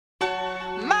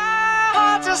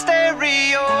a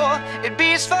stereo, it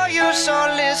beats for you, so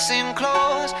listen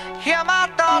close. Hear my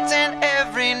thoughts in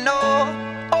every note.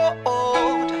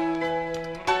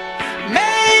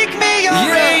 Make me your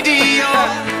radio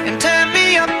and turn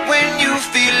me up when you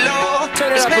feel low.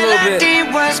 This melody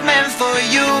was meant for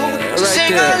you, so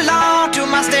sing along to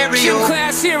my stereo.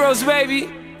 Class heroes, baby.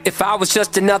 If I was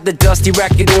just another dusty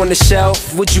record on the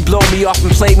shelf, would you blow me off and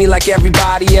play me like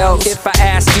everybody else? If I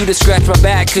asked you to scratch my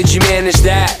back, could you manage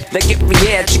that? Like if we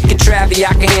had chicken trappy,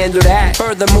 I can handle that.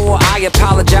 Furthermore, I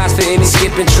apologize for any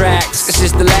skipping tracks. It's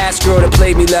just the last girl that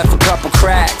played me left a couple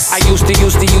cracks. I used to,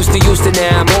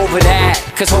 now I'm over that.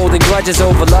 Cause holding grudges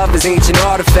over love is ancient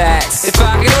artifacts. If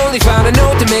I could only find a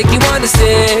note to make you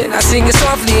understand, I sing it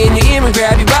softly in your ear and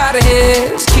grab you by the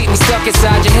hands. Keep me stuck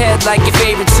inside your head like your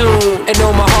favorite tune, and know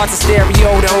my heart's a stereo,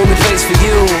 the only place for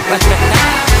you.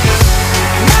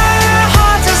 My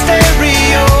heart's a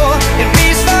stereo, it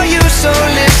beats for you, so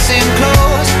listen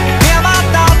close. Hear my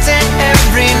thoughts in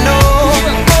every note.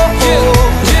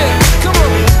 Come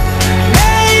on.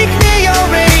 Make me your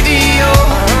radio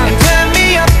and turn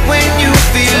me up when you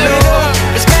feel low.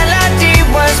 This melody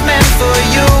was meant for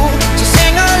you, so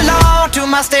sing along to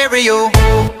my stereo.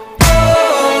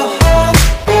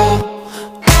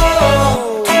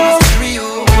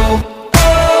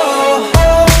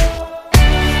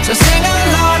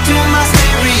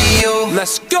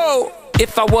 Let's go!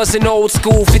 If I was an old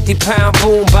school 50-pound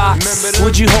boombox,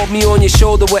 would you hold me on your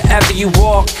shoulder wherever you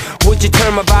walk? Would you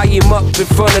turn my volume up in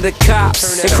front of the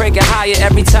cops and crank it higher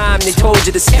every time they told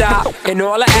you to stop? And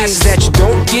all I ask is that you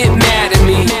don't get mad at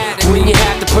me when you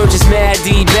have to purchase Mad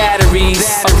D batteries.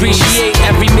 Appreciate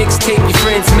every mixtape your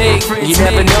friends make. You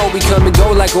never know, we come and go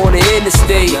like on the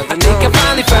interstate. I think I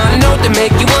finally found a note to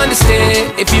make you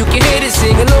understand. If you can hit it,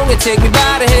 sing along and take me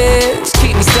by the hands.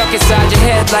 Keep me stuck inside your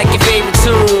head like your favorite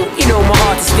tune. You know my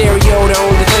heart's a stereo, the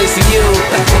only place for you.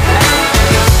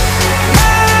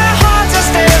 My heart's a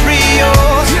stereo,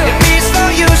 it beats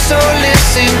for you, so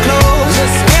listen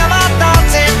close. Hear my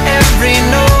thoughts in every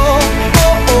note.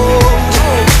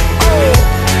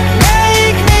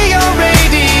 Make me your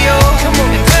radio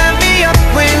and turn me up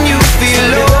when you feel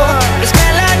low. This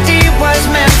melody was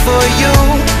meant for you,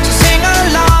 so sing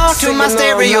along to my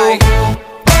stereo.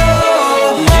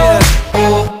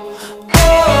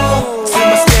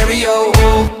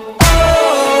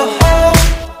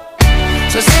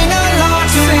 So sing along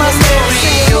to my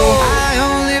stereo. I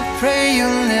only pray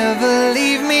you'll never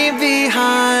leave me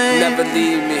behind. Never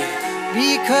leave me.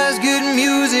 Because good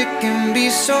music can be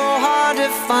so hard to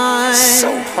find.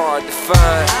 So hard to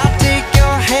find. I'll take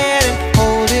your hand and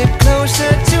hold it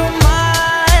closer to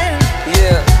mine.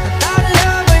 Yeah. Thought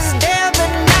love was dead,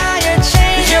 but now you're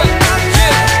changing my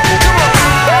mind.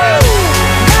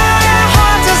 My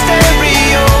heart's a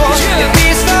stereo, it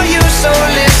beats for you, so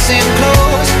listen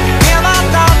close. Hear my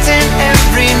thoughts in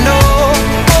every note.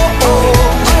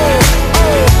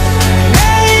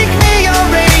 Make me your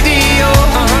radio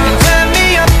and turn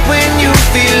me up when you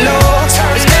feel low.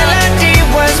 This melody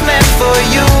was meant for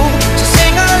you, so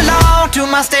sing along to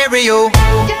my stereo.